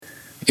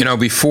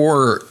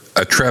Before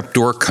a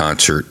Trapdoor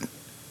concert,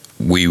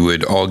 we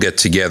would all get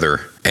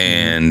together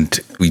and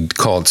we'd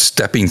call it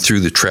stepping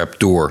through the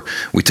trapdoor.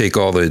 We take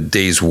all the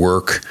day's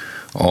work,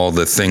 all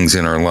the things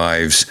in our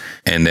lives,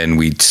 and then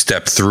we'd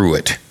step through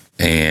it.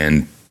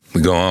 And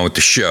we go on with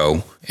the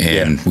show,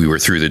 and we were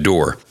through the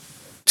door.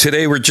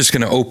 Today, we're just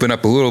going to open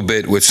up a little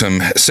bit with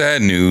some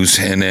sad news,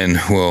 and then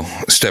we'll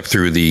step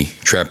through the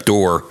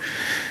trapdoor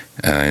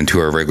into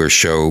our regular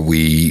show.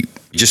 We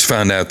just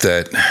found out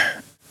that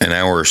an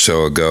hour or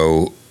so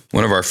ago,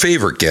 one of our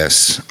favorite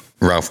guests,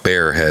 Ralph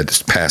Baer, had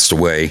passed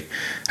away.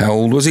 How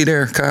old was he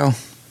there, Kyle?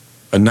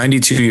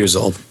 92 years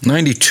old.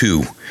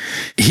 92.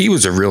 He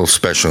was a real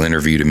special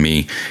interview to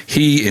me.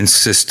 He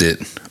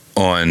insisted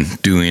on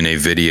doing a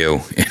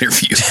video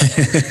interview.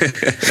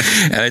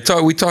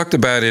 And we talked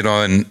about it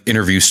on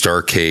Interview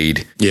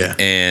Starcade. Yeah.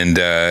 And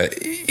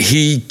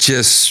he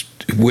just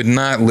would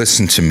not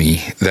listen to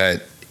me,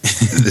 that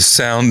the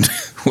sound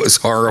was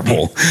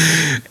horrible.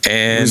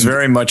 And it was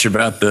very much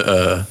about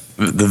the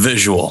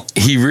visual.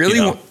 He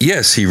really,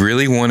 yes, he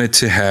really wanted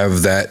to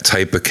have that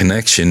type of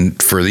connection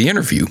for the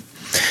interview.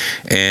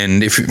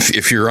 And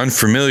if you're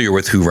unfamiliar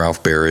with who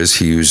Ralph Baer is,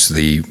 he was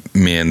the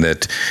man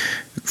that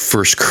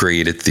first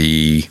created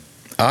the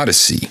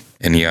Odyssey,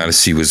 and the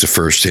Odyssey was the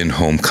first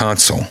in-home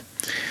console.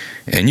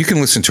 And you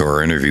can listen to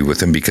our interview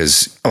with him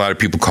because a lot of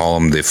people call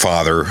him the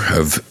father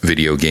of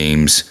video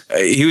games.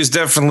 He was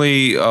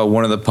definitely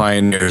one of the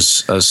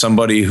pioneers,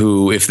 somebody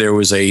who, if there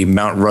was a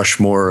Mount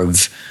Rushmore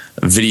of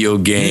video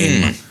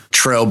game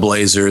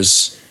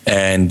trailblazers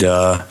and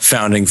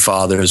founding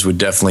fathers, would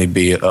definitely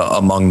be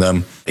among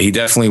them. He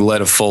definitely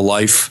led a full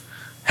life,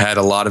 had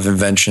a lot of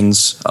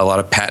inventions, a lot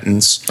of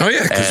patents. Oh,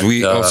 yeah, because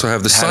we also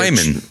have the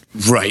Simon.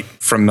 Right,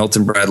 from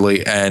Milton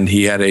Bradley. And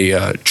he had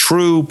a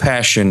true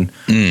passion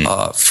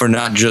for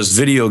not just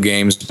video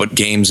games, but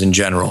games in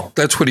general.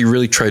 That's what he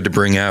really tried to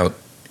bring out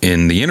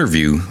in the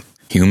interview.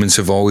 Humans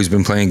have always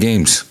been playing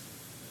games.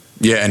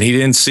 Yeah, and he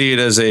didn't see it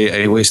as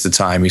a waste of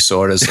time. He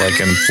saw it as like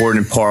an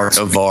important part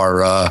of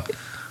our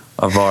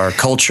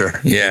culture,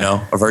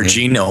 of our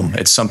genome.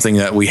 It's something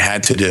that we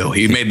had to do.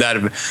 He made that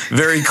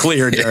very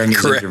clear during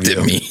his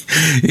interview.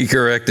 He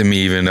corrected me,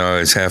 even though I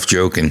was half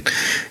joking.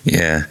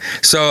 Yeah.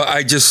 So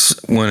I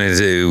just wanted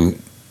to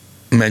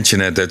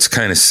mention that. That's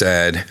kind of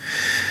sad.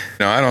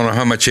 I don't know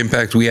how much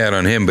impact we had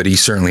on him, but he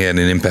certainly had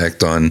an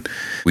impact on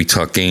We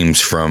Talk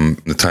Games from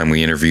the time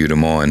we interviewed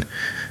him on.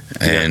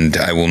 And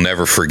I will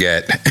never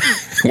forget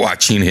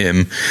watching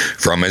him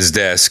from his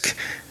desk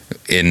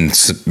in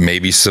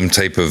maybe some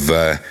type of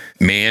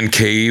man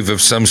cave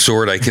of some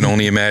sort. I can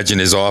only imagine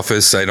his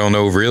office. I don't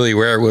know really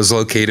where it was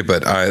located,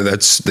 but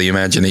that's the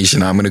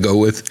imagination I'm going to go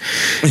with.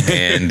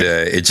 And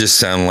it just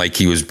sounded like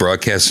he was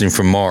broadcasting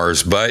from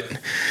Mars. But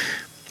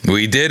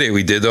we did it.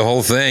 We did the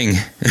whole thing.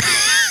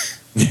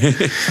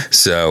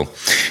 So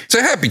it's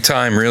a happy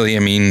time, really. I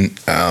mean,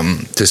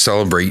 to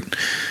celebrate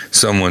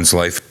someone's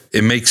life.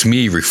 It makes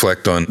me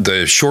reflect on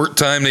the short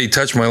time that he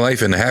touched my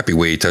life and the happy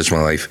way he touched my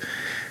life.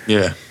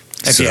 Yeah.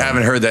 If you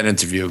haven't heard that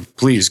interview,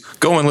 please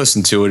go and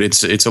listen to it.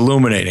 It's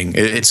illuminating.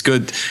 It's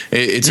good.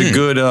 It's a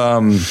good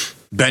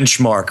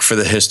benchmark for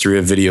the history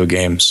of video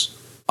games.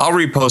 I'll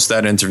repost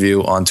that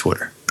interview on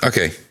Twitter.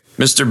 Okay.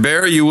 Mr.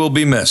 Baer, you will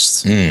be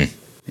missed.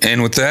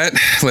 And with that,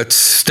 let's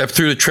step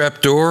through the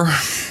trapdoor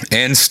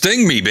and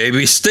sting me,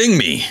 baby. Sting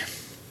me.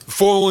 The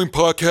following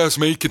podcast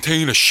may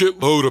contain a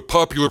shitload of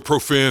popular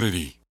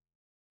profanity.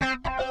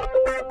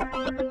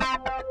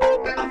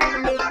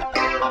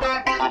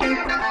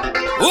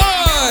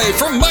 Live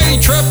from mighty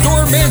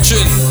Trapdoor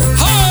Mansion,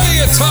 high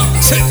atop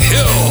Tit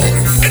Hill,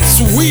 it's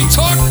We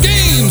Talk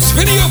Games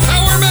Video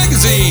Power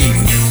Magazine,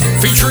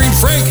 featuring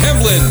Frank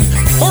Hemblin,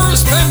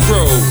 Horace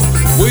Pengrove,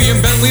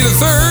 William Bentley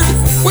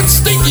III, with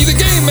Stinky the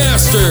Game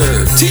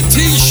Master, T.T.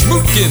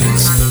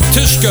 Schmootkins,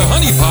 Tishka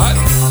Honeypot,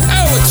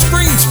 Alex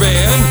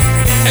Greenspan,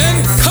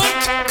 and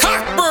Cunt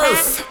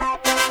Cockbirth.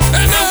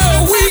 And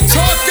now We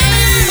Talk Games!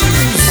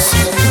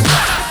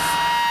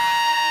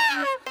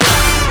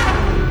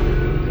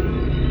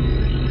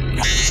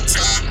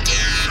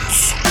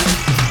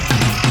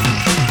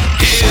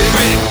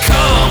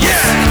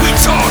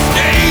 Talk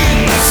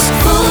games.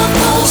 Full of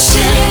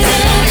bullshit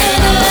and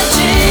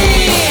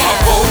energy. Our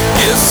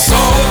focus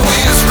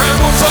always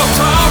rambles off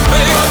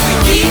topic, But we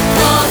keep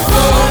the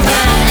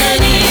format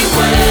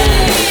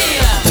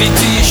anyway.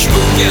 TT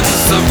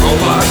Schmookins, the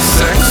robot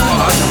sex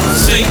bot.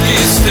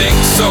 Stinky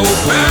stinks so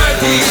bad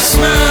he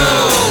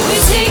smells. We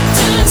take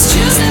turns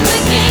choosing the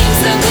games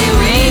that we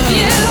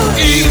review.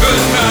 Even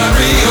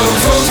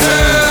Mario's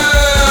Hotel.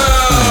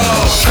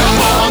 Come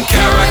on,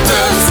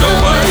 characters,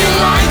 nobody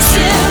likes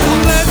you.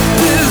 Let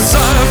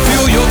desire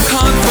fuel your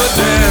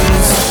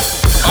confidence.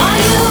 Are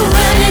you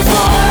ready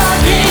for our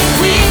Game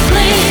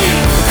Weekly?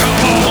 Come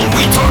on,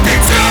 We Talk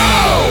Games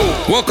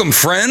now! Welcome,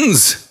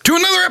 friends, to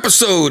another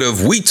episode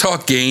of We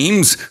Talk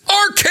Games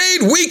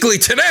Arcade Weekly.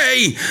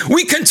 Today,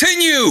 we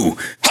continue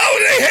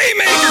Holiday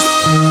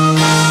Haymakers.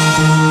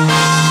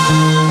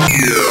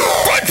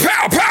 Foot,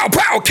 pow, pow,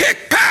 pow,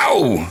 kick,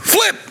 pow,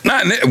 flip,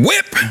 not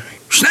whip,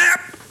 snap,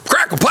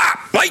 crackle,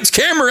 pop, lights,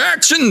 camera,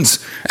 actions,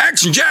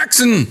 Action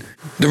Jackson.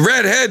 The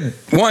redhead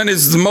one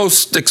is the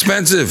most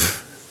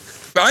expensive.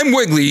 I'm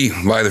Wiggly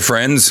by the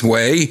Friends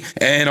Way,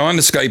 and on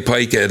the Skype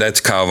Pike,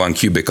 that's Kyle Von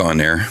Kubik on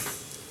there.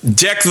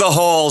 Deck the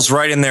halls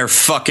right in their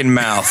fucking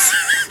mouth.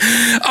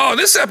 Oh,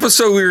 this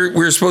episode we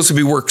were supposed to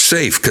be work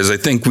safe because I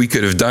think we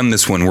could have done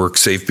this one work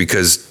safe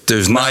because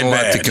there's not a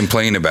lot to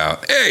complain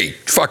about. Hey,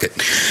 fuck it.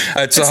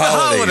 It's the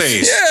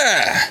holidays.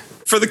 Yeah.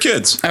 For the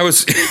kids. I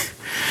was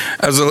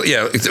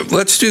yeah,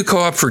 let's do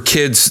co-op for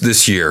kids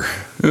this year.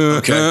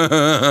 Okay.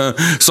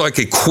 So I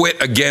could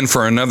quit again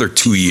for another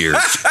 2 years.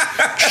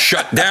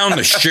 Shut down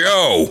the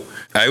show.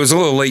 I was a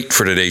little late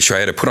for today's show. I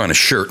had to put on a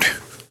shirt.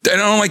 I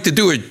don't like to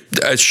do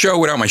a show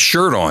without my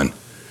shirt on.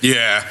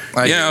 Yeah.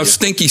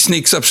 Stinky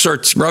sneaks up,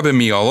 starts rubbing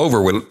me all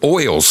over with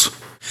oils.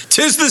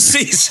 'Tis the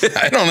season.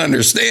 I don't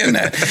understand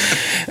that.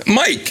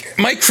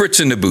 Mike Fritz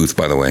in the booth,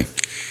 by the way.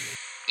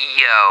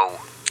 Yo.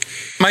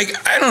 Mike,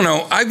 I don't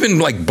know. I've been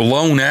like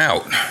blown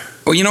out.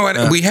 Well, you know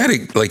what? We had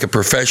a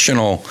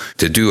professional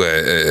to do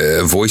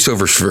a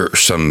voiceover for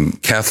some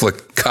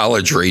Catholic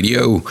college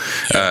radio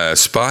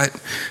spot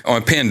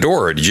on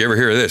Pandora. Did you ever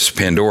hear of this?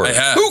 Pandora. I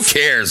have. Who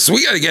cares?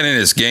 We got to get in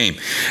this game.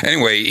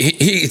 Anyway,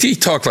 he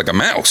talked like a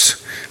mouse.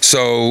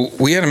 So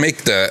we had to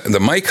make the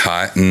mic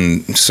hot.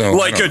 And so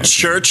like a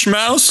church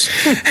mouse?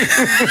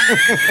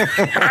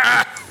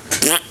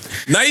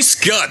 Nice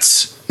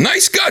guts.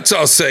 Nice guts,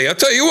 I'll say. I'll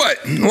tell you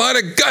what, a lot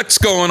of guts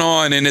going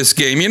on in this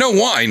game. You know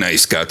why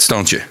nice guts,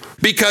 don't you?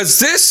 Because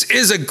this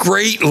is a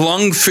great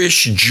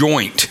lungfish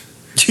joint.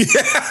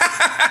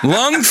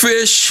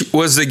 Lungfish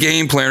was the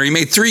game planner. He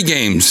made 3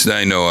 games that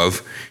I know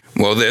of.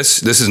 Well,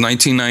 this is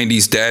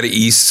 1990s Data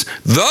East's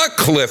The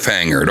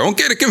Cliffhanger. Don't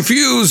get it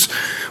confused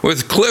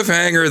with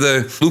Cliffhanger,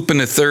 the Lupin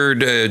the Third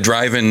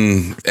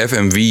driving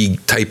FMV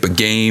type of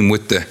game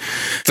with the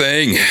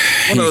thing.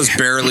 One of those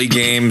barely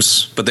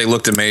games, but they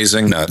looked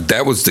amazing. No,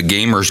 that was the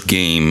gamer's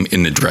game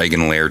in the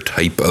Dragon Lair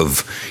type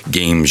of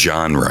game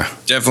genre.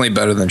 Definitely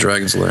better than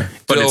Dragon's Lair,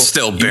 but it's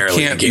still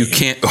barely a game. You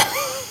can't.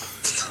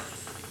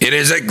 It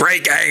is a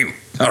great game.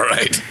 All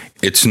right.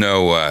 It's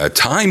no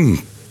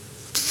Time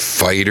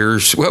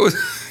Fighters. What was?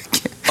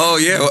 Oh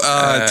yeah,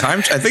 time.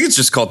 I think it's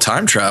just called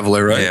Time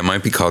Traveler, right? Yeah, it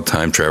might be called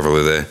Time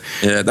Traveler.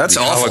 That's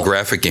the awful.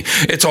 Holographic game.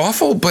 It's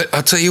awful, but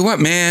I'll tell you what,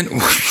 man,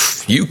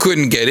 you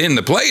couldn't get in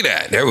to play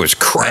that. There was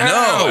crowds.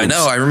 I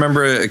know. I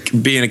remember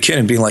being a kid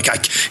and being like,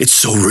 "It's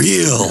so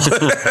real,"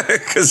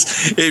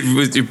 because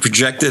it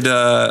projected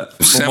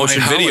full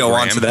motion video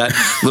onto that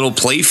little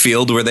play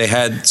field where they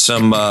had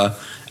some.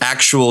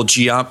 Actual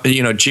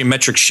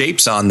geometric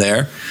shapes on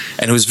there,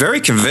 and it was very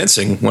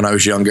convincing when I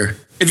was younger.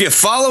 If you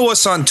follow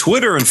us on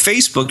Twitter and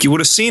Facebook, you would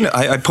have seen it.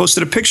 I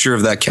posted a picture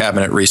of that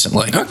cabinet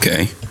recently.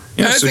 Okay.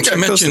 Yeah, I think I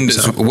mentioned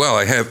as well.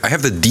 I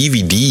have the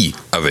DVD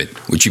of it,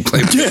 which you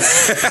play with.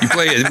 You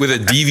play it with a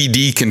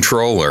DVD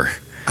controller.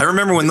 I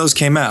remember when those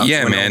came out.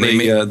 Yeah, man.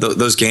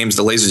 Those games,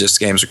 the Laserdisc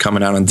games, are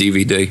coming out on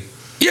DVD.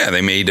 Yeah,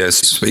 they made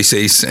Space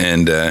Ace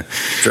and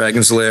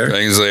Dragon's Lair,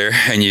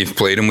 and you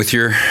played them with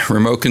your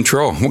remote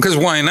control. Well, because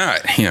why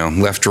not?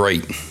 Left,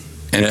 right,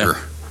 enter. Yeah.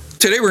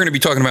 Today we're going to be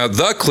talking about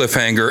The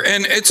Cliffhanger,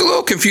 and it's a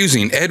little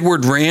confusing.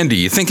 Edward Randy.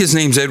 You think his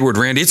name's Edward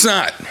Randy? It's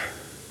not.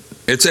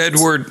 It's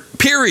Edward,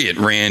 period,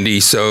 Randy,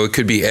 so it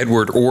could be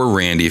Edward or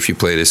Randy if you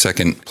played a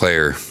second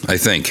player, I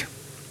think.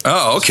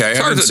 Oh, okay.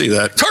 I didn't see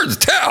that. It's hard to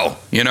tell,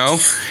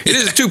 It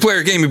is a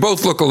 2-player game. You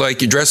both look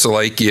alike, you dress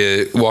alike,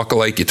 you walk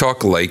alike, you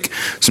talk alike.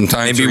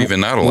 Sometimes you're even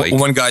not alike.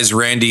 One guy's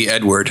Randy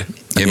Edward,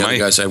 and the other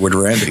guy's Edward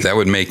Randy. That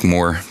would make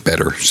more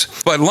betters.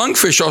 But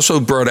Lungfish also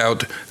brought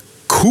out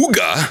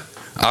Kuga,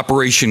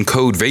 Operation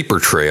Code Vapor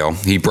Trail.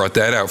 He brought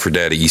that out for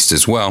Data East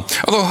as well.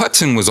 Although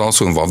Hudson was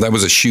also involved. That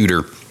was a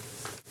shooter.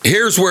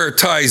 Here's where it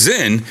ties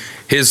in.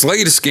 His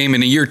latest game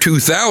in the year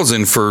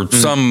 2000 for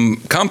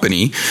some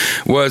company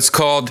was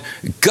called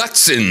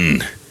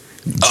Gutsin.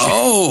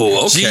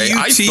 Oh, okay.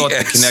 I thought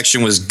the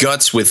connection was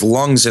guts with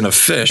lungs in a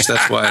fish.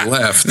 That's why I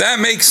left.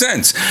 That makes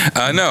sense.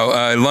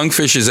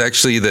 Lungfish is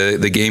actually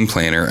the game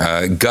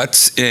planner.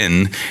 Guts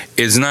In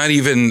is not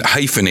even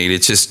hyphenated.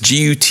 It's just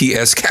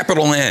GUTS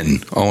capital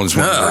N, all is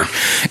one word.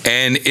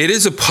 And it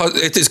is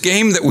it's this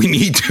game that we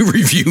need to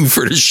review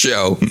for the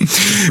show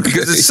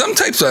because it's some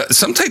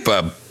type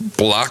of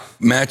block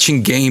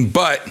matching game,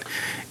 but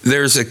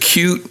there's a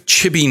cute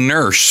chibi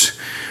nurse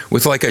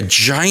with like a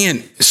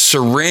giant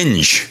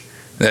syringe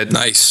that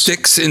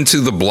sticks into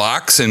the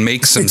blocks and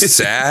makes them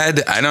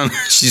sad. I don't know.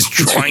 She's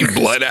drawing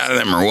blood out of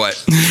them or what.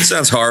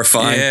 Sounds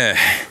horrifying. Yeah,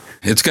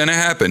 it's going to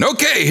happen.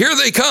 Okay, here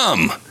they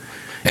come.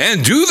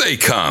 And do they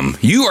come?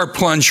 You are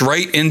plunged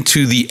right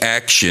into the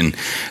action.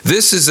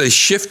 This is a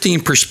shifting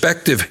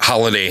perspective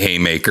holiday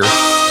haymaker.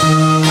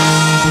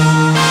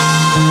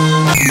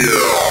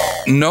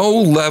 No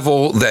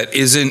level that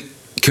isn't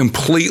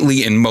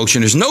completely in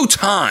motion. There's no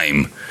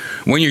time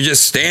when you're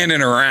just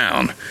standing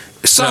around.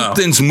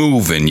 Something's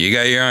moving.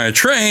 You're on a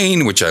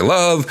train, which I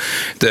love,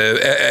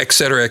 et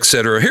cetera, et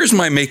cetera. Here's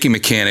my making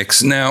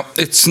mechanics. Now,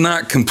 it's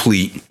not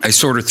complete. I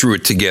sort of threw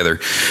it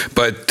together.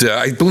 But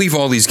I believe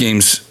all these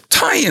games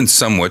tie-in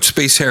somewhat.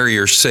 Space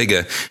Harrier,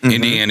 Sega,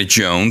 Indiana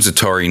Jones,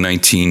 Atari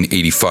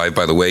 1985,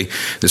 by the way.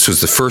 This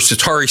was the first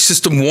Atari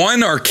System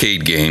 1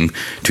 arcade game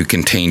to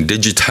contain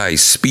digitized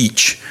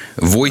speech,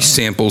 voice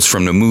samples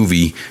from the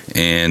movie,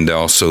 and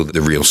also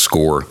the real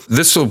score.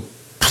 This will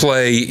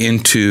play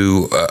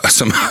into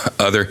some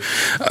other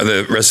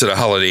the rest of the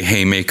holiday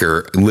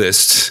haymaker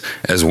lists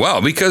as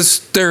well,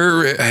 because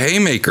they're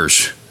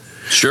haymakers.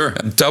 Sure.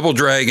 Double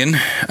Dragon,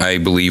 I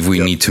believe we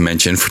need to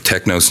mention, for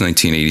Technos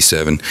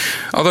 1987.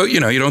 Although, you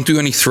don't do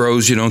any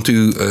throws, you don't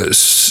do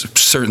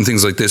certain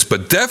things like this,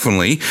 but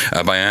definitely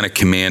Bionic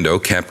Commando,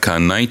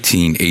 Capcom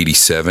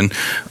 1987.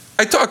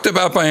 I talked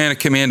about Bionic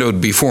Commando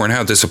before and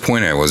how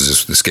disappointed I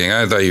was this game.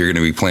 I thought you were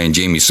going to be playing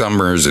Jamie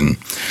Summers and,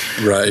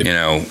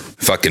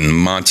 fucking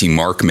Monty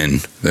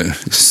Markman, the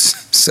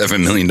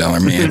 $7 million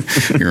man.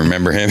 You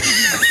remember him?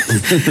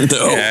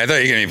 No. Yeah, I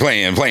thought you were going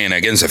to be playing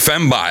against a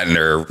Fembot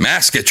or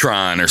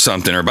Maskatron or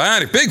something, or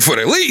Bionic Bigfoot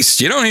at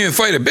least. You don't even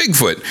fight a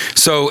Bigfoot.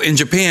 So in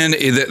Japan,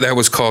 that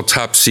was called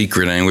Top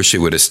Secret, and I wish they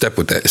would have stuck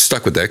with that,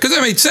 because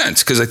that made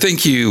sense, because I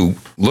think you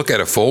look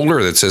at a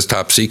folder that says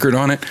Top Secret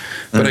on it,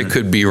 but I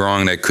could be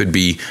wrong. That could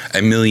be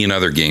a million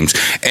other games.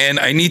 And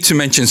I need to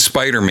mention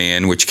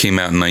Spider-Man, which came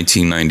out in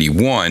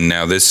 1991.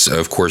 Now this,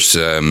 of course,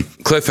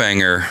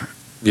 Cliffhanger,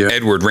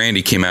 Edward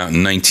Randy came out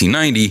in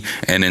 1990,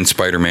 and then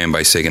Spider-Man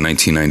by Sega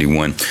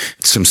 1991.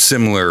 Some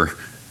similar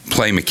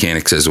play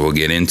mechanics as we'll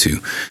get into.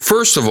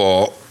 First of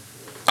all,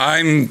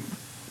 I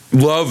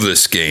love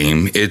this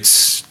game.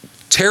 It's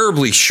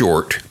terribly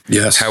short.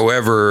 Yes.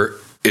 However,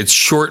 it's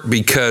short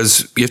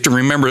because you have to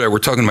remember that we're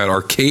talking about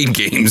arcade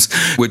games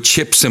with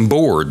chips and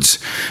boards.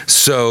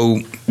 So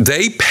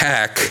they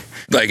pack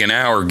like an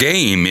hour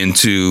game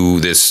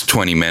into this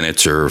 20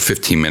 minutes or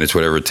 15 minutes,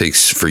 whatever it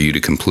takes for you to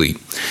complete.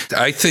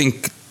 I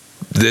think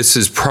this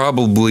is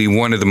probably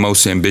one of the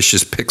most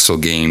ambitious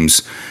pixel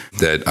games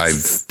that I've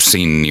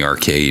seen in the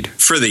arcade.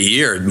 For the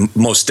year,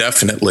 most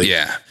definitely.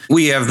 Yeah.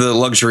 We have the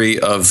luxury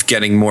of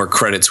getting more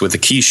credits with a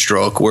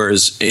keystroke,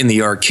 whereas in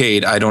the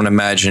arcade, I don't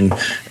imagine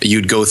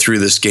you'd go through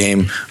this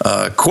game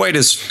quite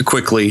as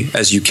quickly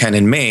as you can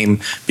in MAME,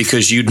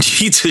 because you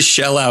need to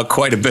shell out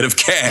quite a bit of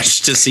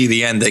cash to see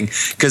the ending,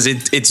 because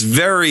it's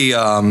very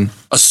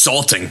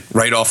assaulting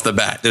right off the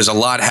bat. There's a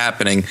lot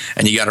happening,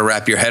 and you got to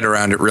wrap your head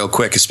around it real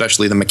quick,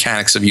 especially the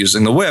mechanics of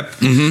using the whip.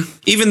 Mm-hmm.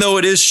 Even though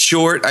it is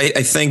short,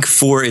 I think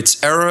for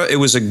its era, it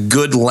was a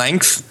good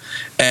length.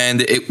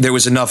 And there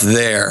was enough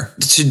there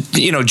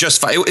to,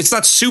 justify. It's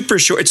not super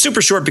short. It's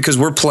super short because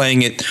we're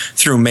playing it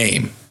through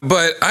MAME.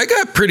 But I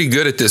got pretty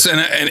good at this,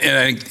 and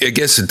I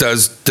guess it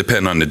does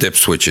depend on the dip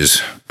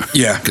switches.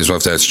 Yeah, because we'll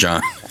have to ask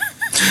John.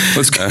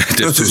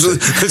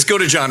 Let's go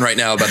to John right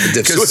now about the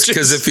dip switches.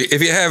 Because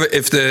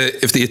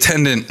if the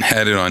attendant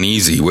had it on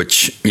easy,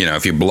 which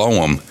if you blow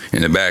him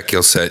in the back,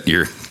 he'll set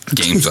your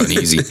games on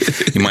easy.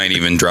 You might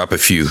even drop a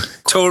few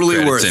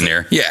totally worth in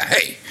there. Yeah,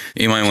 hey.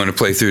 You might want to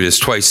play through this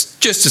twice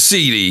just to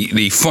see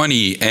the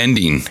funny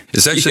ending.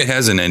 This actually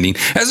has an ending,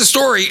 has a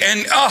story,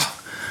 and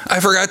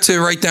I forgot to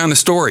write down the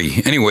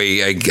story.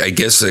 Anyway, I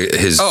guess a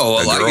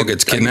girl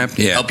gets kidnapped.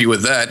 Yeah, help you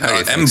with that.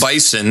 M.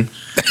 Bison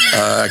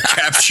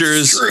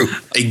captures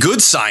a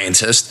good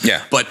scientist,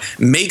 but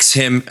makes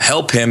him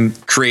help him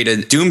create a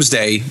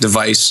doomsday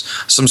device,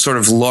 some sort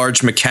of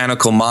large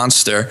mechanical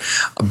monster.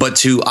 But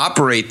to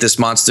operate this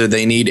monster,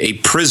 they need a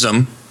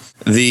prism.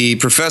 The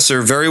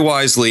professor very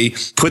wisely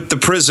put the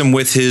prism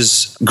with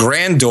his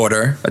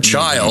granddaughter, a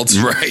child.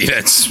 Right,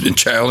 that's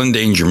child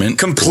endangerment.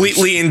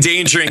 Completely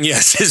endangering,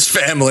 his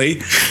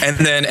family. And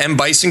then M.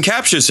 Bison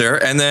captures her.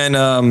 And then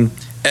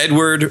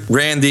Edward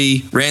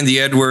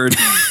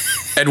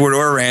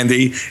or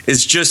Randy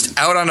is just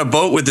out on a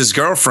boat with his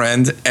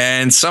girlfriend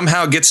and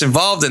somehow gets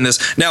involved in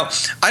this. Now,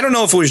 I don't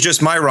know if it was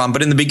just my ROM,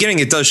 but in the beginning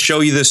it does show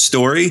you this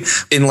story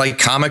in like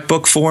comic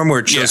book form where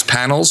it shows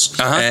panels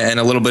and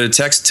a little bit of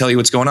text to tell you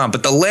what's going on.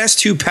 But the last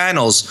two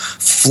panels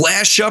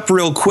flash up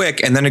real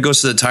quick and then it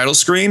goes to the title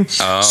screen.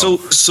 So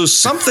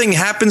something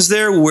happens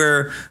there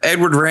where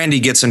Edward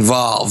Randy gets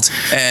involved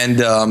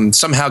and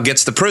somehow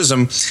gets the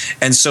prism.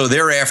 And so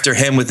they're after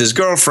him with his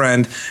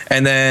girlfriend,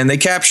 and then they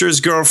capture his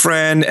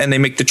girlfriend and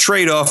they make the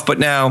trade-off, but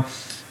now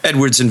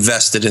Edward's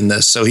invested in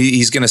this, so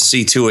he's going to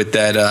see to it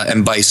that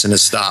M. Bison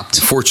is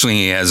stopped. Fortunately,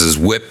 he has his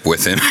whip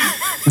with him.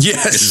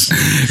 Yes.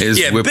 his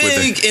whip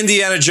big with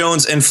Indiana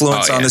Jones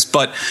influence on this,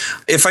 but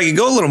if I could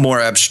go a little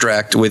more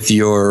abstract with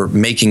your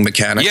making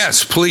mechanics.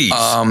 Yes, please.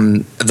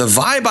 The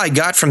vibe I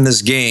got from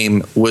this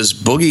game was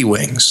Boogie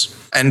Wings.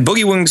 And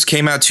Boogie Wings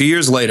came out 2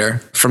 years later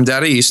from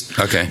Data East.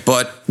 Okay.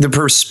 But the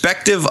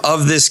perspective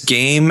of this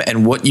game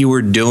and what you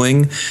were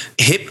doing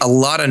hit a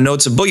lot of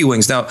notes of Boogie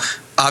Wings. Now,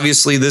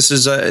 obviously, this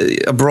is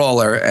a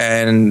brawler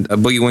and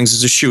Boogie Wings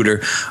is a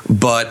shooter,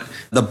 but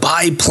the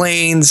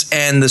biplanes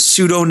and the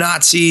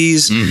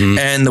pseudo-Nazis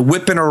and the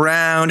whipping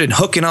around and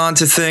hooking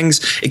onto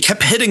things, it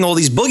kept hitting all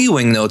these Boogie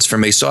Wing notes for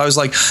me. So I was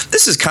like,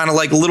 this is kind of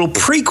like a little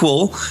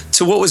prequel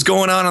to what was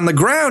going on the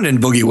ground in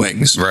Boogie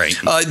Wings. Right.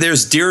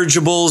 There's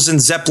dirigibles and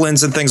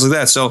zeppelins and things like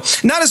that. So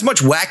not as much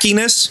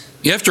wackiness.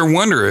 You have to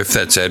wonder if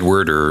that's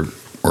Edward or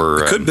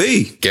or Could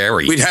be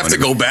Gary. We'd have to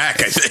go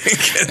back, I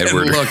think, and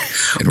Edward. look.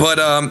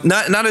 But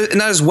not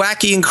as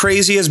wacky and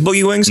crazy as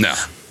Boogie Wings. No.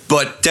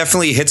 But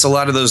definitely hits a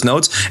lot of those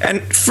notes.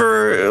 And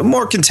for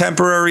more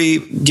contemporary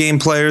game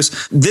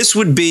players, this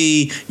would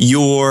be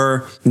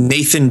your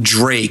Nathan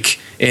Drake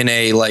in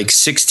a like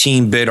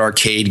 16-bit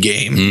arcade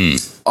game.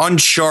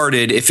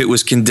 Uncharted, if it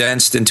was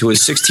condensed into a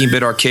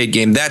 16-bit arcade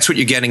game, that's what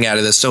you're getting out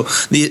of this. So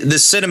the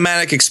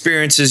cinematic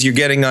experiences you're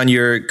getting on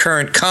your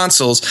current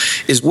consoles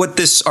is what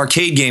this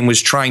arcade game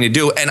was trying to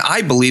do, and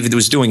I believe it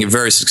was doing it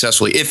very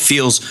successfully. It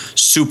feels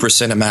super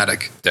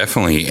cinematic.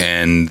 Definitely.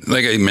 And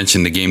like I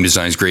mentioned, the game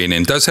design's great, and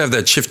it does have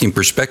that shifting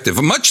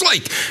perspective, much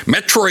like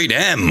Metroid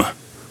M.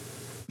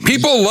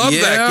 People love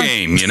that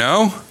game, you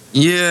know?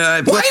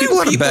 Yeah, Why people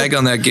do had a bag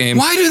on that game.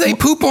 Why do they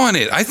poop on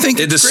it? I think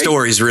The it's great.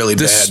 story's really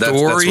The bad. That's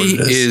story what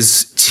it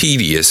is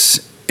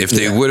tedious. If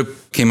they would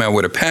have came out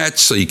with a patch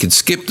so you could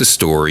skip the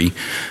story,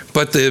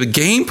 but the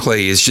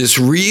gameplay is just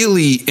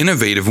really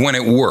innovative when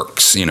it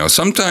works. You know,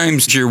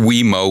 sometimes your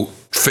Wiimote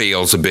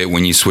fails a bit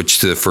when you switch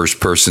to the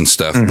first person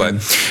stuff, but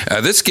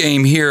this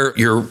game here,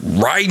 you're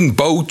riding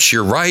boats,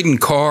 you're riding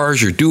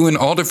cars, you're doing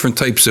all different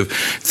types of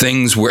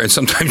things where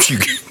sometimes you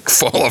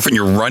fall off and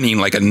you're running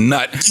like a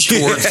nut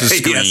towards the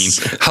screen.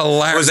 Yes.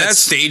 Hilarious. Or is that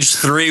stage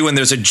 3 when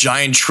there's a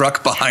giant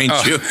truck behind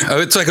you?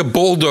 It's like a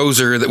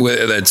bulldozer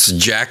that's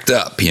jacked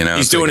up, you know.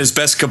 He's doing his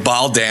best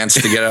cabal dance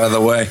to get out of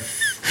the way.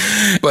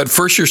 But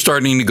first you're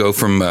starting to go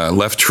from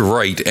left to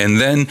right, and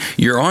then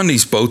you're on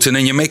these boats, and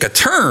then you make a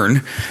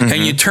turn,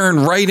 and you turn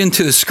right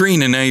into the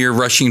screen, and now you're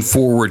rushing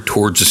forward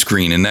towards the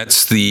screen, and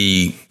that's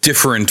the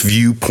different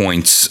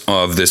viewpoints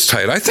of this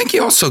title. I think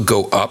you also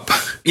go up.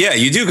 Yeah,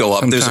 you do go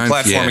up. There's a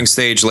Sometimes, platforming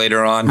stage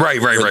later on.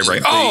 Right.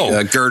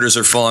 The girders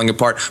are falling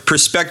apart.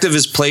 Perspective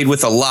is played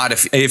with a lot.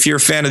 If you're a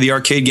fan of the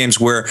arcade games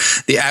where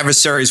the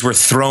adversaries were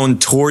thrown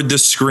toward the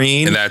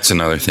screen, And that's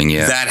another thing,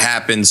 yeah. that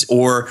happens.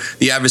 Or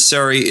the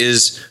adversary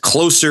is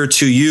closer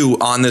to you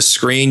on the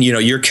screen. You know,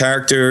 your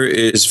character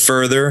is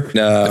further.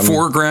 The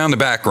foreground, the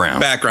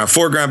background.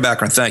 Foreground,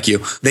 background. Thank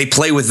you. They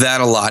play with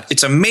that a lot.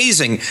 It's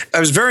amazing.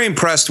 I was very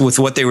impressed with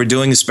what they were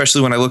doing,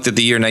 especially when I looked at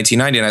the year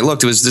 1990 and I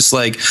looked, was this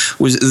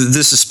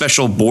a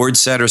special board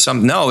set or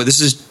something? No, this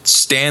is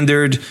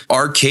standard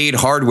arcade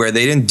hardware.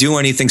 They didn't do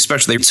anything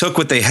special. They took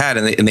what they had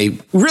and they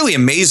really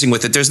amazing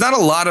with it. There's not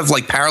a lot of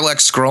like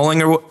parallax scrolling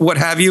or what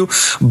have you,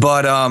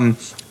 but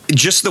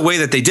just the way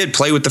that they did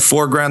play with the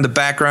foreground, the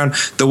background,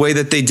 the way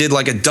that they did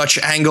like a Dutch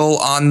angle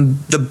on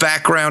the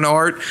background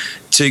art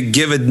to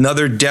give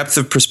another depth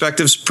of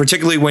perspectives,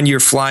 particularly when you're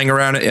flying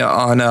around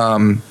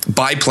on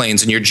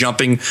biplanes and you're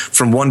jumping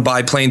from one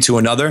biplane to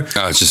another.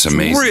 Oh, it's just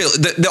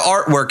amazing. The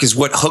artwork is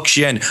what hooks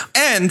you in,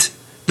 and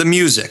the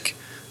music.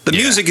 The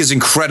music is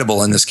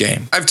incredible in this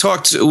game. I've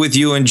talked with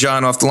you and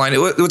John off the line.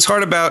 What's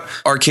hard about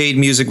arcade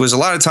music was a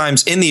lot of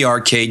times in the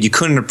arcade, you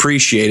couldn't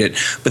appreciate it.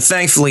 But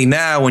thankfully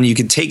now, when you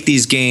can take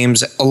these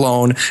games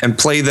alone and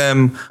play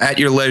them at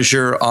your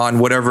leisure on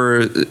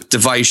whatever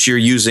device you're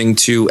using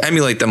to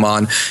emulate them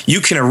on,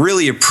 you can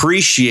really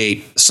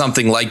appreciate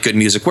something like good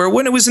music. Where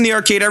when it was in the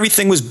arcade,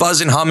 everything was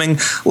buzzing, humming.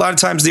 A lot of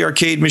times the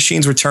arcade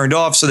machines were turned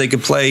off so they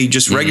could play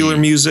just regular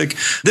music.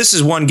 This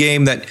is one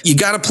game that you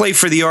got to play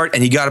for the art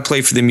and you got to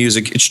play for the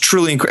music. It's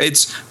truly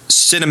it's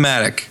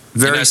cinematic,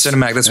 very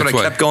cinematic. That's what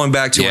I kept going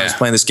back to when I was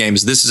playing this game.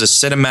 This is a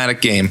cinematic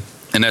game.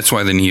 And that's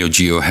why the Neo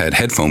Geo had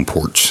headphone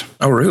ports.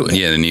 Oh, really?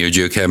 Yeah, the Neo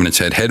Geo cabinets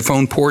had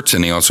headphone ports,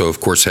 and they also,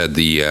 of course, had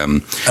the I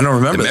don't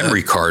remember the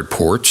memory card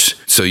ports,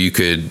 so you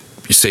could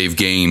save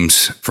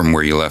games from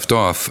where you left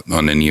off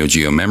on the Neo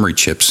Geo memory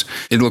chips.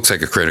 It looks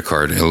like a credit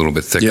card, a little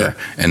bit thicker,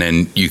 and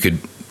then you could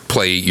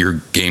play your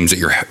games at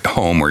your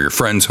home or your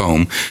friend's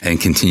home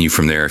and continue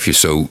from there if you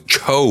so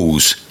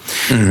chose.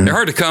 They're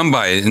hard to come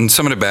by, and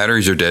some of the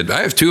batteries are dead.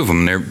 I have 2 of them,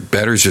 and their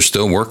batteries are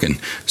still working.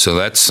 So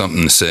that's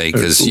something to say,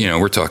 because, you know,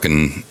 we're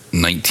talking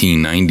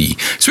 1990.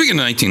 Speaking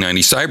of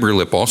 1990,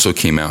 Cyberlip also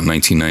came out in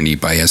 1990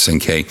 by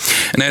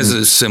SNK, and has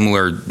a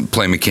similar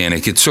play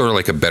mechanic. It's sort of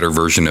like a better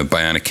version of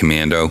Bionic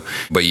Commando,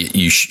 but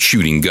you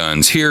shooting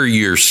guns. Here,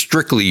 you're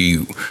strictly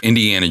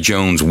Indiana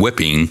Jones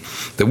whipping.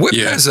 The whip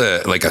has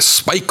a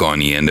spike on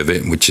the end of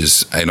it, which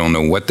is, I don't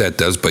know what that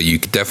does, but you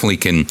definitely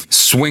can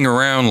swing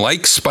around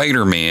like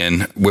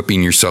Spider-Man,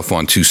 whipping yourself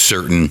onto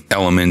certain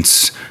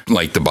elements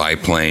like the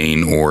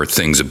biplane or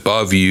things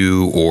above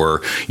you,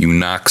 or you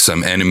knock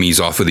some enemies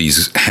off of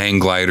these hang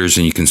gliders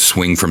and you can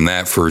swing from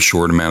that for a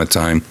short amount of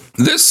time.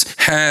 This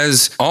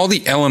has all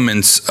the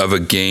elements of a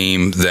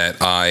game that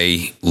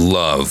I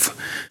love.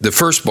 The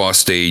first boss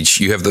stage,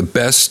 you have the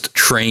best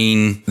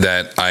train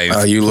that I've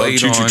played love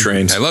choo-choo on.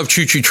 trains. I love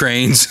choo-choo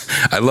trains.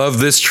 I love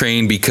this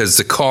train because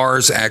the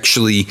cars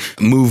actually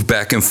move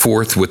back and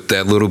forth with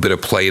that little bit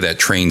of play that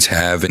trains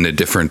have in the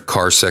different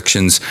car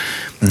sections.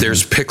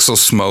 There's pixel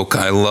smoke.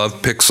 I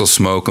love pixel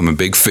smoke. I'm a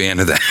big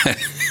fan of that.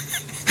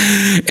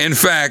 In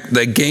fact,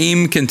 the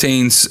game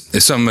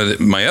contains some of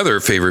my other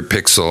favorite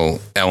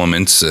pixel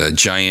elements: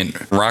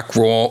 giant rock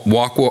wall,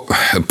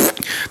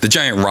 the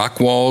giant rock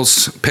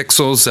walls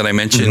pixels that I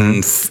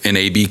mentioned in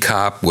AB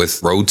Cop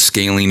with road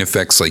scaling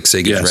effects like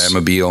Sega's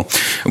Radmobile.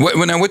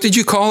 What did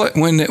you call it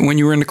when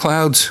you were in the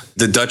clouds?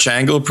 The Dutch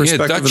angle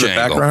perspective Dutch of the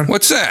angle. background.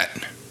 What's that?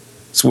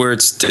 It's where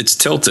it's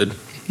tilted.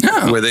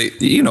 No. Where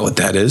you know what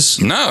that is.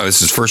 No,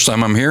 this is the first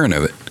time I'm hearing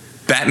of it.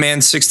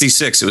 Batman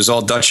 66. It was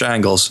all Dutch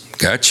angles.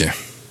 Gotcha.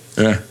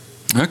 Yeah.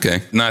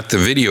 Okay. Not the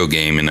video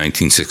game in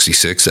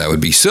 1966. That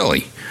would be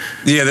silly.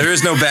 Yeah, there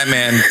is no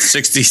Batman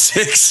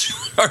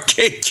 66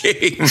 arcade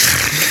game.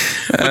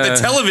 But the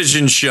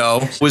television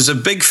show was a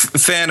big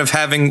fan of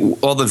having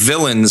all the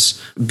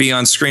villains be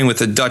on screen with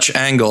a Dutch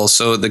angle,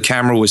 so the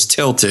camera was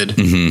tilted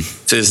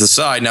to the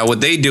side. Now,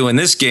 what they do in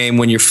this game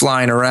when you're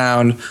flying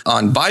around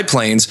on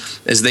biplanes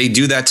is they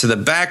do that to the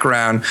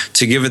background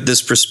to give it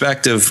this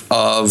perspective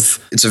of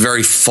it's a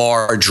very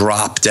far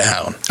drop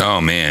down. Oh,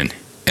 man.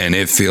 And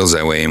it feels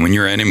that way. And when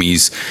your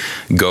enemies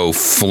go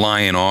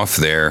flying off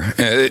there,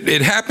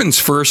 it happens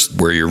first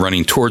where you're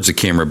running towards the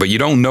camera, but you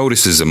don't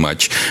notice as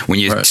much. When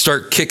you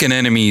start kicking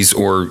enemies,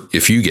 or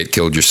if you get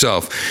killed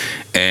yourself,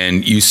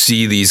 and you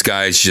see these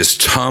guys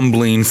just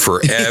tumbling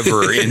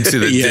forever into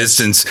the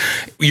distance,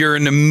 you're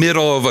in the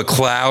middle of a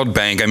cloud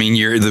bank. I mean,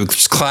 the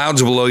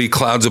clouds below you,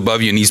 clouds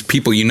above you, and these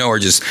people are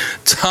just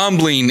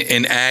tumbling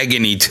in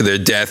agony to their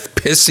death,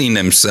 pissing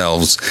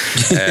themselves,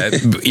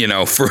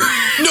 for...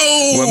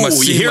 No!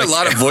 You hear a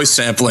lot of voice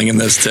sampling in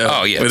this, too.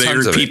 Oh, yeah. Where they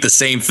repeat the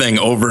same thing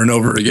over and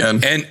over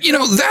again. And,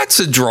 that's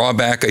a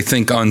drawback, I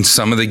think, on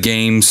some of the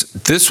games.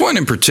 This one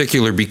in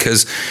particular,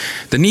 because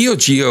the Neo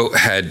Geo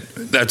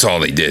that's all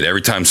they did.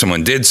 Every time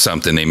someone did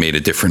something, they made a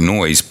different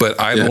noise. But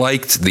I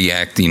liked the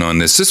acting on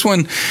this. This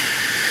one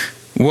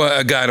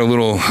got a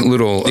little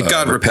it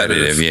got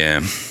repetitive.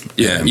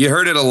 Yeah, you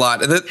heard it a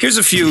lot. Here's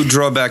a few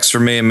drawbacks for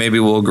me, and maybe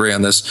we'll agree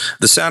on this.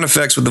 The sound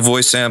effects with the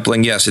voice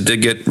sampling, yes, it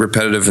did get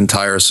repetitive and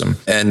tiresome.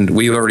 And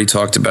we already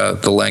talked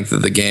about the length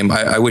of the game.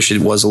 I wish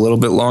it was a little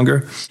bit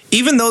longer.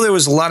 Even though there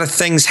was a lot of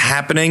things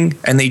happening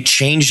and they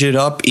changed it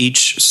up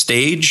each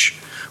stage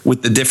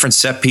with the different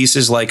set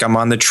pieces, like I'm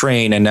on the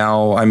train and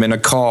now I'm in a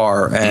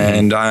car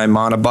and I'm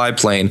on a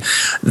biplane.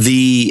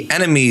 The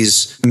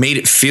enemies made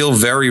it feel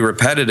very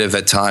repetitive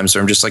at times.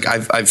 I'm just like,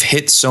 I've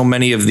hit so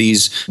many of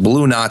these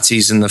blue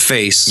Nazis in the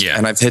face,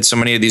 and I've hit so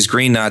many of these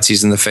green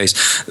Nazis in the face.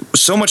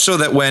 So much so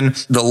that when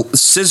the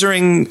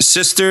scissoring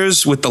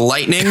sisters with the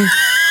lightning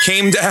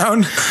came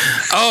down,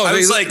 I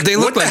was like,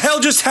 what the hell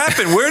just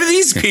happened? Where do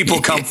these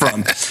people come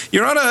from?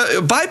 You're on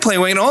a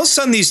biplane, and all of a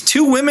sudden these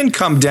two women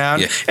come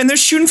down and they're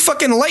shooting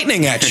fucking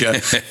lightning at you.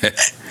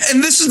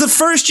 And this is the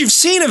first you've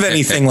seen of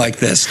anything like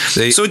this.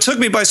 So it took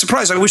me by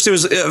surprise. I wish there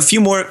was a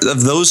few more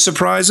of those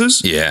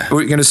surprises. Yeah. What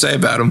are you going to say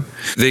about them?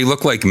 They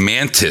look like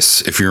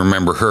Mantis, if you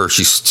remember her.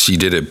 She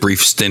did a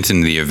brief stint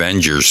in the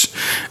Avengers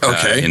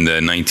in the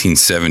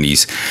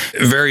 1970s.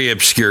 Very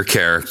obscure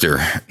character.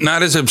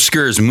 Not as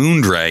obscure as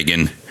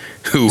Moondragon,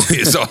 who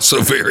is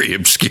also very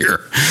obscure.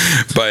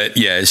 But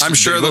yeah, I'm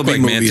sure there'll be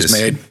movies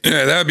made.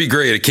 Yeah, that would be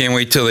great. I can't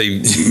wait till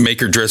they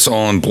make her dress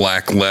all in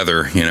black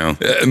leather,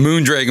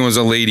 Moondragon was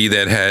a lady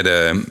that had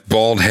a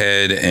bald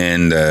head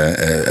and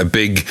a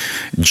big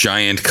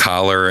giant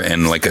collar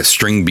and like a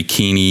string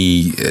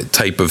bikini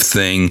type of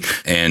thing,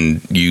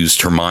 and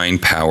used her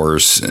mind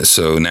powers.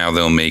 So now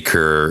they'll make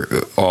her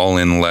all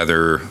in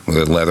leather with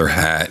a leather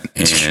hat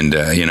and,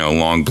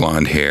 long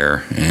blonde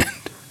hair and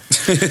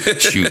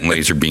shooting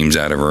laser beams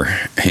out of her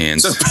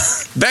hands.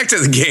 So back to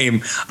the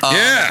game.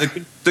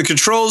 The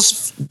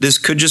controls, this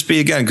could just be,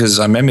 again, because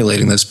I'm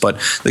emulating this, but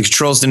the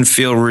controls didn't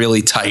feel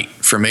really tight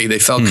for me. They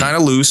felt kind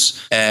of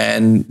loose,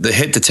 and the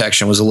hit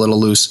detection was a little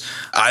loose.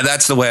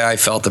 That's the way I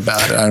felt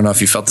about it. I don't know if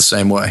you felt the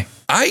same way.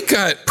 I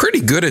got pretty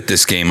good at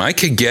this game. I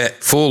could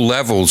get full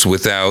levels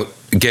without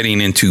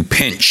getting into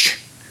pinch.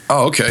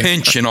 Oh, okay.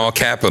 Pinch in all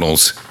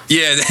capitals.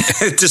 Yeah,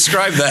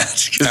 describe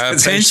that.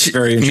 Pinch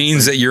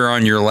means that you're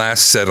on your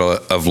last set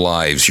of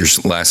lives, your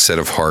last set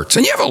of hearts.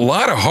 And you have a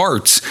lot of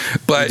hearts,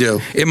 but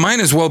it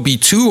might as well be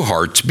 2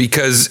 hearts,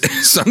 because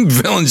some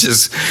villains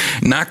just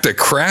knock the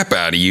crap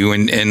out of you,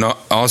 and all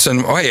of a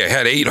sudden, I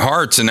had 8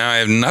 hearts and now I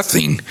have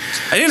nothing.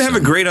 I didn't have a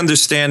great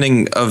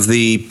understanding of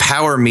the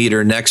power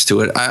meter next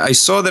to it. I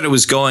saw that it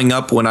was going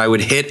up when I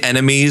would hit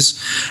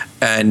enemies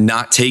and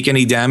not take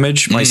any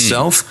damage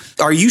myself.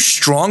 Are you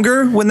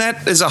stronger when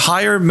that is a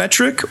higher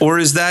metric, or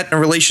is that in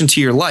relation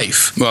to your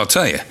life? Well, I'll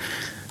tell you,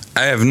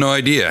 I have no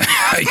idea.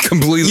 I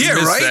completely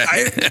missed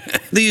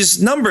that.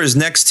 These numbers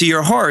next to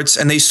your hearts,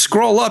 and they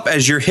scroll up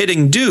as you're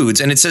hitting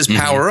dudes, and it says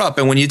power up,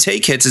 and when you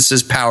take hits, it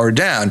says power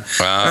down.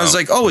 Wow. And I was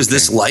like, is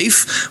this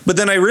life? But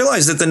then I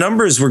realized that the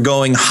numbers were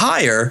going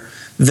higher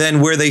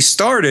than where they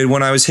started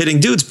when I was hitting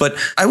dudes, but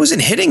I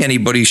wasn't hitting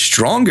anybody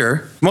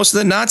stronger. most of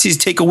the Nazis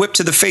take a whip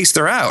to the face,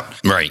 they're out.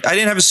 Right. I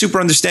didn't have a super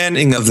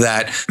understanding of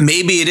that.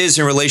 Maybe it is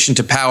in relation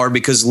to power,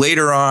 because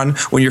later on,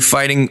 when you're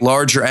fighting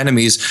larger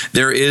enemies,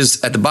 there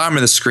is at the bottom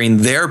of the screen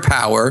their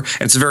power,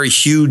 and it's a very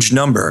huge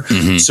number.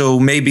 So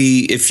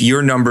maybe if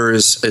your number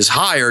is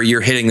higher,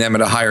 you're hitting them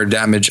at a higher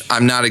damage.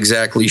 I'm not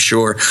exactly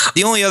sure.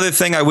 The only other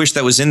thing I wish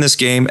that was in this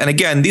game, and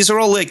again, these are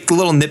all like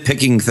little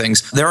nitpicking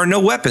things. There are no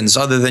weapons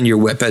other than your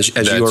whip, as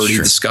you already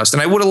discussed.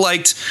 And I would have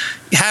liked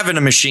having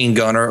a machine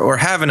gun or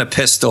having a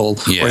pistol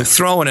or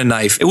throwing a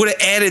knife. It would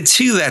have added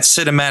to that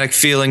cinematic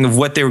feeling of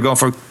what they were going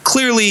for.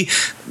 Clearly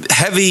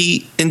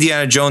heavy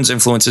Indiana Jones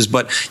influences,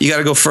 but you got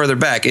to go further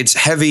back. It's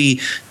heavy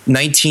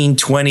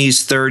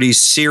 1920s, 30s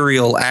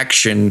serial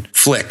action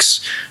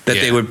flicks that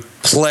they would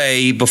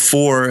play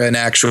before an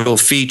actual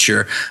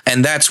feature.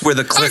 And that's where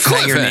the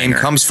cliffhanger name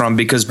comes from,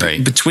 because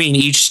between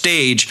each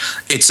stage,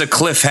 it's a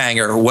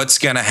cliffhanger. What's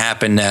going to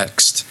happen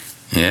next?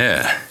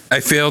 Yeah. I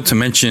failed to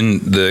mention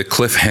the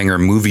cliffhanger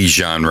movie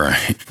genre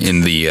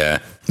in the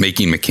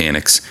making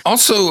mechanics.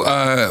 Also,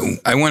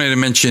 I wanted to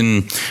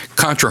mention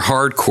Contra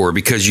Hardcore,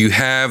 because you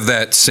have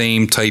that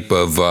same type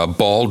of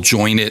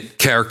ball-jointed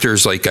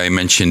characters like I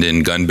mentioned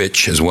in Gun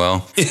Bitch as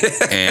well.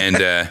 And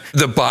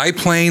the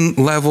biplane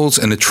levels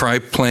and the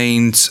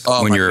triplanes,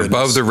 when you're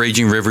above the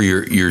raging river,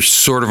 you're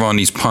sort of on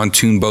these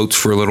pontoon boats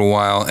for a little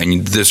while,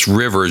 and this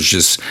river is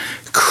just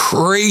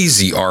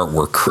crazy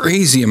artwork,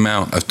 crazy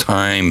amount of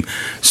time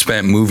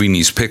spent moving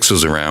these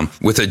pixels around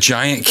with a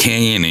giant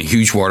canyon and a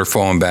huge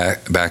waterfall in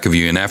back of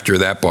you. And after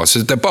that boss,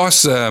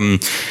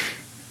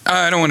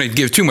 I don't want to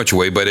give too much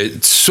away, but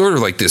it's sort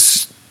of like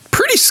this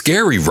pretty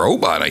scary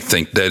robot, I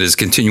think, that is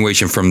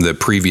continuation from the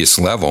previous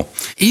level.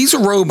 He's a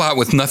robot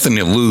with nothing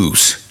to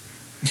lose.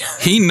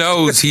 He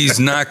knows he's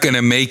not going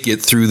to make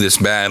it through this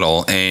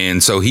battle,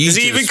 and so Is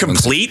he even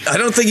complete? I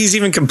don't think he's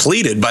even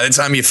completed by the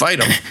time you fight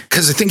him.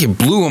 Because I think it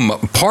blew him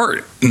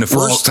apart in the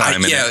first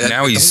time, and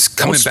now he's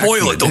coming back.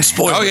 Don't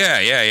spoil it. Oh,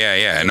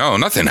 yeah. No,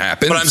 nothing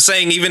happened. But I'm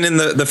saying even in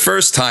the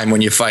first time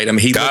when you fight him,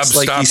 he looks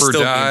like he's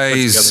still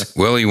dies.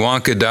 Willy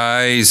Wonka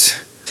dies.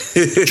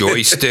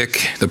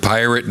 Joystick, the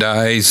pirate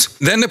dies.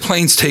 Then the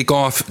planes take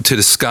off to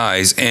the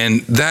skies,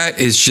 and that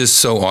is just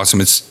so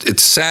awesome.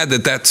 It's sad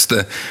that that's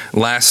the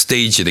last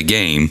stage of the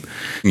game.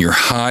 You're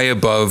high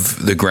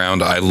above the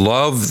ground. I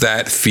love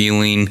that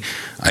feeling.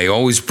 I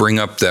always bring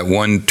up that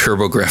one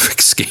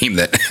TurboGrafx game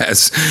that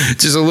has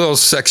just a little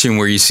section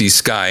where you see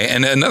sky.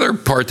 And another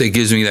part that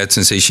gives me that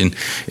sensation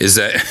is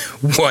that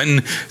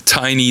one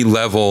tiny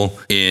level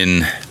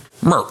in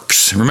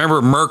Mercs. Remember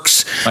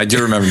Mercs? I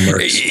do remember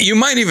Mercs. You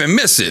might even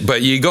miss it,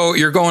 but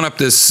you're going up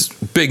this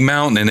big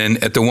mountain, and then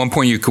at the one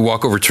point you could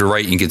walk over to the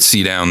right and you could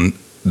see down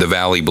the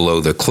valley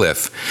below the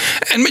cliff.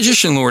 And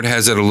Magician Lord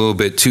has that a little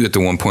bit too at the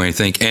one point, I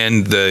think.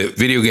 And the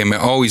video game I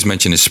always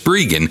mention is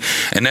Spriggan,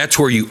 and that's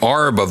where you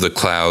are above the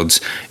clouds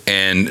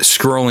and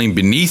scrolling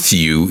beneath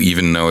you,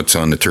 even though it's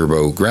on the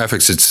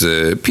TurboGrafx, it's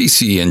a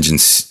PC Engine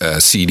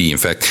CD. In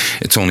fact,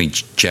 it's only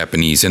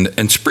Japanese.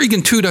 And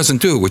Spriggan 2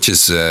 doesn't do it, which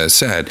is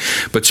sad.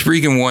 But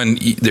Spriggan 1,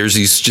 there's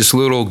these just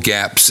little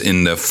gaps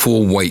in the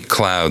full white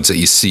clouds that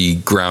you see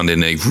grounded,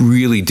 and they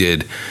really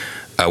did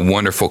a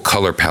wonderful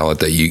color palette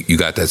that you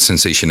got that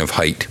sensation of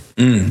height.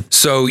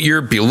 So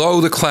you're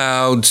below the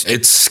clouds.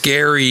 It's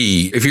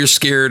scary. If you're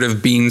scared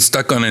of being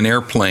stuck on an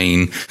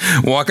airplane,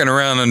 walking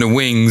around on the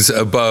wings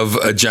above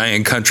a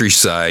giant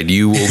countryside,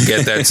 you will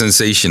get that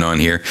sensation on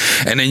here.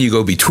 And then you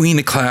go between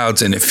the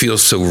clouds and it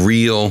feels so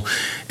real.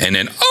 And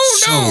then,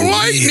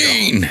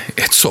 lightning!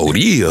 It's so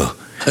real.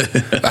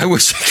 I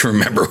wish I could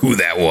remember who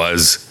that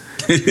was.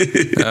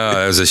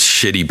 That was a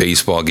shitty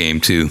baseball game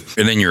too.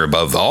 And then you're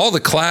above all the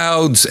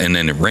clouds, and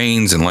then it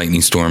rains and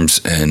lightning storms,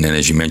 and then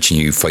as you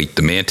mentioned, you fight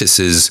the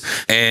mantises.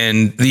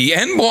 And the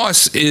end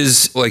boss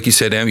is, like you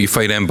said, you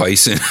fight M.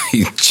 Bison.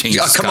 He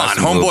changes come on,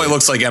 homeboy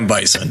looks like M.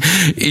 Bison.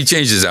 He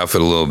changed his outfit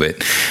a little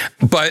bit.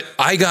 But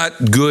I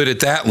got good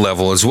at that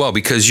level as well,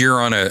 because you're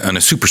on a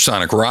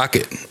supersonic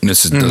rocket. And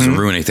this doesn't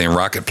ruin anything,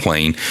 rocket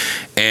plane.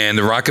 And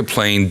the rocket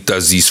plane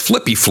does these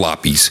flippy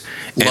floppies.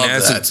 And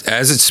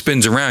as it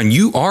spins around,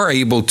 you are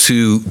able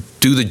to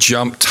do the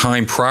jump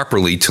time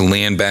properly to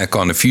land back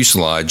on the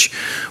fuselage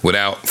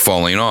without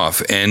falling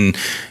off. And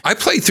I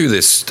played through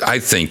this, I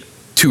think,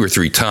 2 or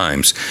 3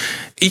 times.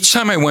 Each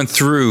time I went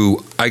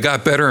through, I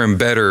got better and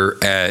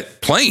better at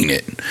playing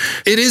it.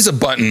 It is a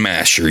button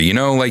masher,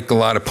 like a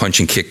lot of punch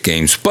and kick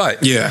games.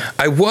 But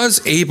I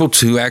was able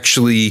to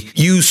actually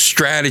use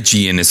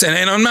strategy in this.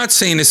 And I'm not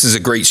saying this is a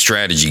great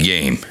strategy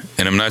game.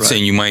 And I'm not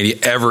saying you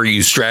might ever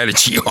use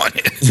strategy on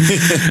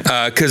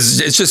it,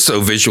 because it's just so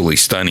visually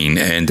stunning.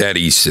 And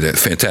Daddy did a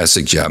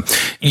fantastic job.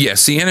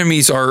 Yes, the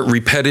enemies are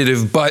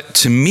repetitive, but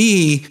to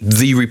me,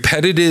 the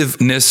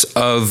repetitiveness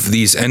of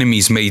these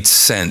enemies made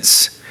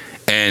sense.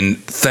 And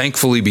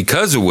thankfully,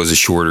 because it was a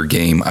shorter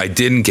game, I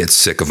didn't get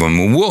sick of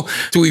them.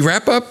 Do we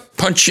wrap up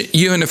Punch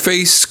You in the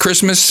Face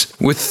Christmas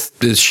with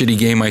the shitty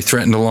game I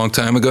threatened a long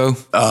time ago?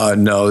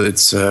 No,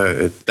 it's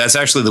that's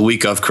actually the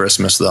week of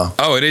Christmas, though.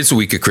 Oh, it is the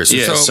week of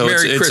Christmas. Yeah, so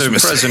Merry it's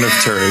Christmas. a present of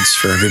turds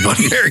for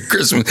everybody. Merry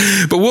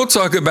Christmas. But we'll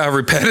talk about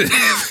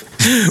repetitive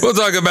We'll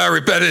talk about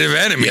repetitive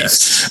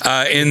enemies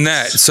in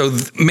that. So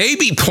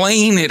maybe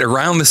playing it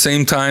around the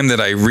same time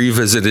that I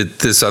revisited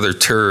this other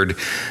turd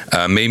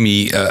made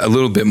me a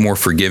little bit more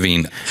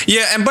forgiving.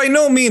 Yeah, and by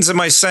no means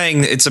am I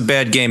saying it's a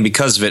bad game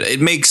because of it.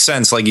 It makes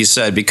sense, like you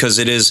said, because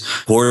it is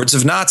hordes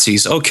of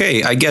Nazis.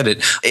 Okay, I get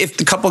it. If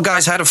a couple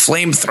guys had a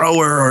flamethrower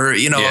or,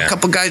 a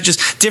couple guys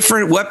just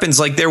different weapons,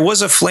 like there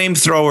was a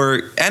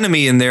flamethrower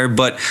enemy in there,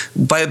 but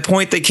by the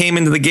point they came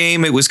into the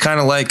game, it was kind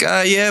of like,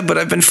 but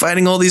I've been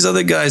fighting all these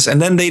other guys,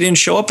 and then they didn't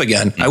show up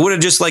again. I would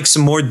have just liked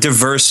some more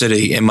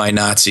diversity in my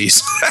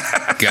Nazis.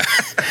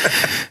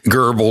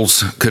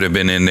 Goebbels could have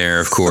been in there,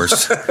 of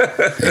course,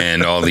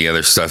 and all the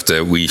other stuff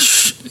that we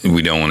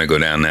don't want to go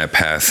down that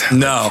path.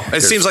 No,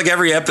 it seems like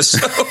every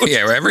episode.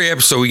 Every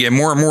episode we get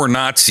more and more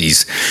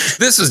Nazis.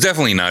 This is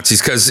definitely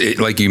Nazis because,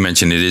 like you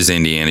mentioned, it is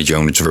Indiana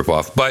Jones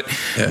ripoff. But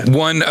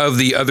one of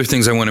the other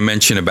things I want to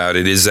mention about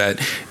it is that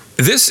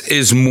this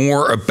is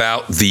more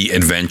about the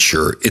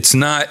adventure. It's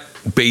not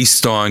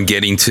based on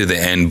getting to the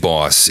end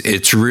boss.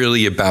 It's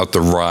really about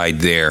the ride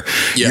there.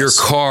 Yes. Your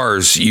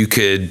cars, you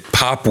could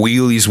pop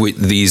wheelies with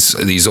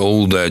these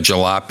old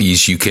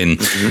jalopies. You can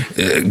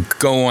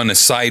go on a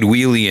side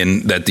wheelie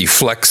and that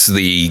deflects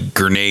the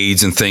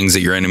grenades and things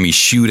that your enemies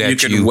shoot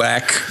at you. You can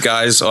whack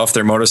guys off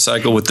their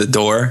motorcycle with the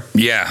door.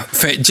 Yeah,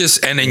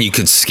 and then you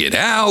could skid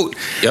out.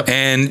 Yep.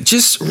 And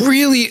just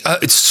really,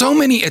 it's so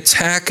many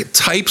attack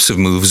types of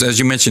moves. As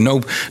you mentioned,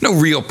 no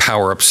real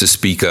power-ups to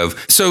speak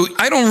of. So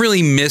I don't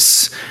really miss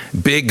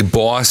big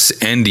boss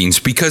endings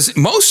because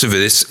most of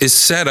this is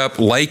set up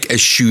like a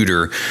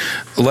shooter,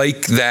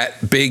 like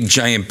that big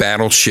giant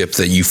battleship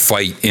that you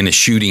fight in a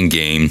shooting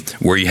game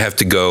where you have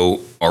to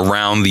go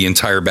around the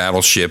entire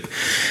battleship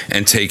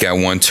and take out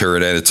one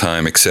turret at a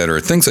time,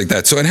 etc. Things like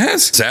that. So it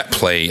has that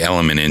play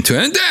element into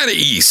it. And Data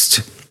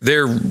East,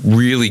 they're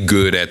really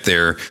good at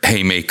their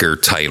Haymaker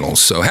titles.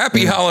 So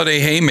happy holiday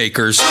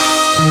Haymakers.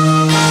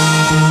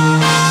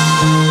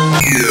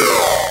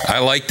 I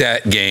like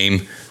that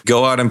game.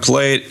 Go out and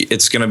play it.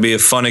 It's going to be a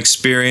fun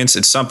experience.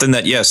 It's something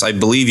that, yes, I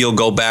believe you'll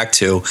go back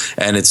to,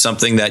 and it's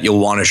something that you'll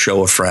want to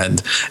show a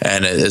friend.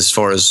 And as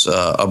far as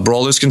a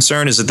brawler is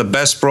concerned, is it the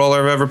best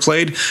brawler I've ever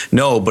played?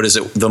 No, but is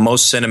it the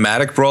most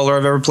cinematic brawler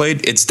I've ever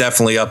played? It's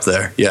definitely up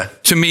there, yeah.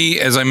 To me,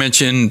 as I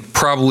mentioned,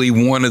 probably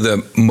one of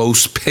the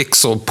most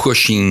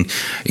pixel-pushing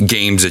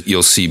games that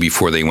you'll see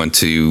before they went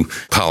to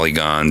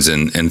polygons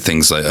and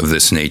things of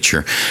this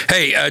nature.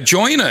 Hey,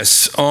 join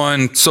us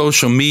on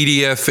social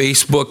media,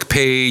 Facebook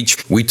page,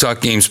 We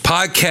Talk Games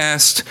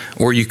Podcast,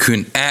 or you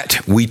can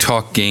 @ We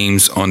Talk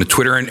Games on the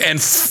Twitter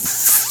and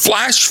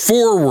flash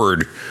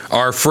forward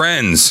our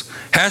friends.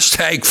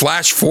 #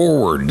 flash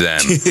forward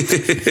them.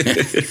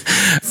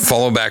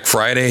 Follow Back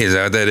Friday, is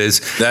that what that is?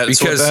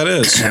 That's what that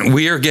is.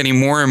 We are getting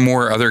more and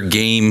more other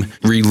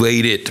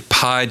game-related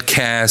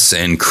podcasts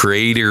and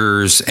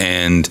creators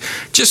and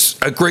just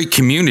a great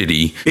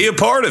community. Be a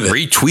part of it.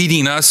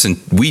 Retweeting us and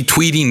we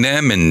tweeting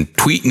them and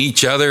tweeting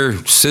each other.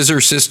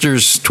 Scissor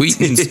Sisters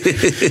tweeting.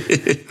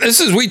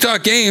 This is We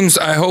Talk Games.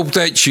 I hope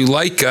that you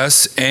like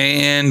us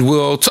and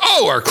we'll...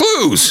 our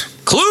clues!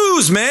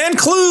 Clues, man,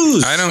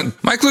 clues.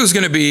 My clue's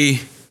going to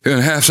be,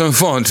 gonna have some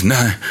fun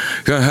tonight.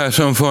 Gonna have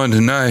some fun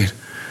tonight.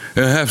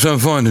 Gonna have some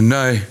fun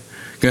tonight.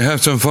 Gonna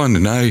have some fun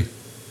tonight.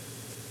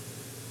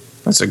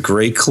 That's a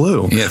great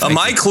clue. Yeah,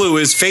 my clue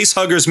is face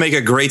huggers make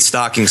a great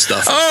stocking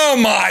stuffer. Oh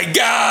my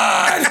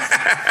God.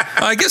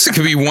 I guess it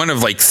could be one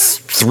of like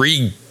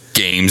 3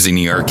 games in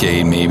the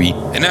arcade, maybe.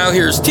 And now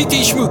here's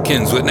TT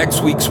Schmookins with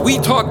next week's We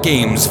Talk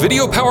Games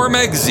Video Power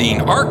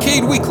Magazine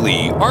Arcade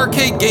Weekly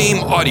Arcade Game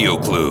Audio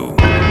Clue.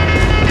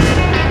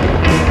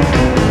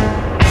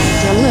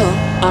 Hello,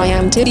 I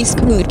am Titty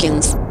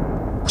Schmookins.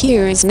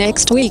 Here is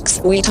next week's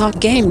We Talk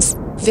Games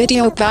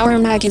Video Power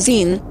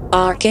Magazine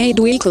Arcade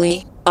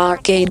Weekly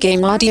Arcade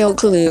Game Audio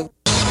Clue.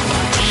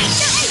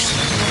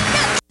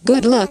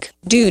 Good luck,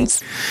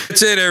 dudes.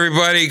 That's it,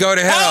 everybody. Go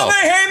to hell.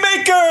 Holiday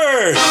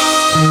Haymaker!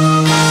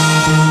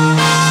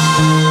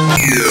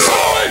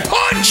 Forward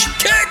punch,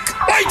 kick,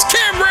 lights,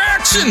 camera,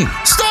 action,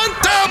 stunt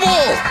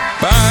double.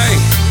 Bye.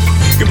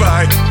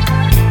 Goodbye.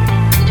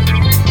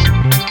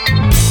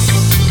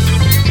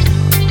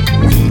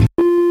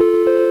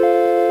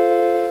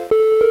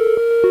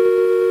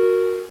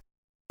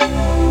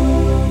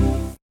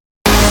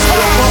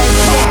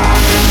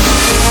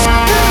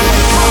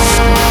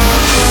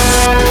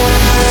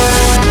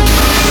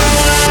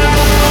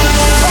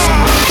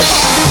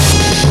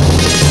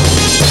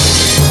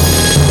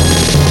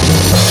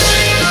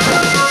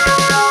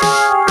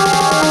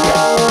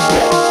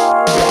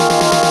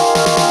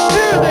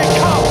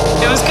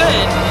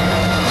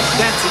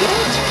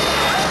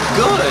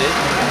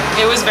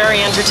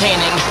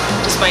 Entertaining,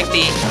 despite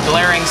the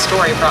glaring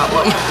story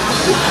problem.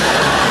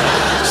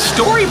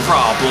 Story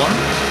problem?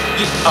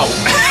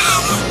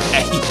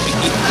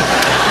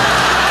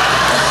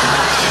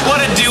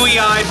 What a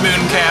dewy-eyed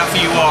mooncalf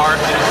you are.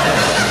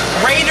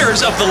 Raider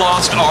Raiders of the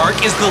Lost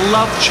Ark is the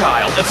love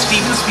child of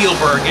Steven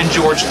Spielberg and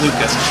George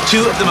Lucas,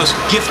 two of the most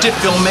gifted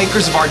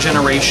filmmakers of our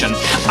generation.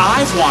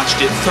 I've watched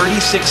it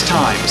 36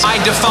 times.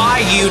 I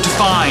defy you to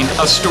find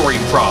a story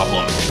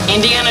problem.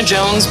 Indiana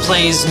Jones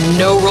plays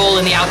no role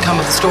in the outcome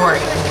of the story.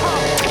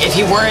 If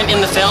he weren't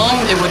in the film,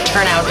 it would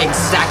turn out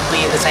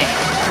exactly the same.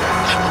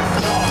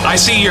 I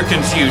see your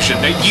confusion.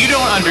 You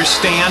don't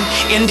understand.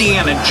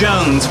 Indiana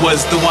Jones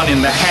was the one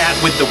in the hat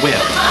with the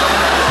whip.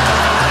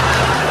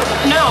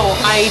 No,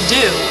 I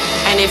do.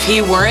 And if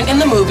he weren't in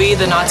the movie,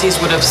 the Nazis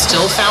would have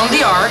still found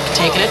the Ark,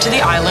 taken it to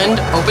the island,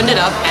 opened it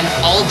up, and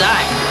all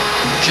died.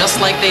 Just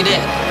like they did.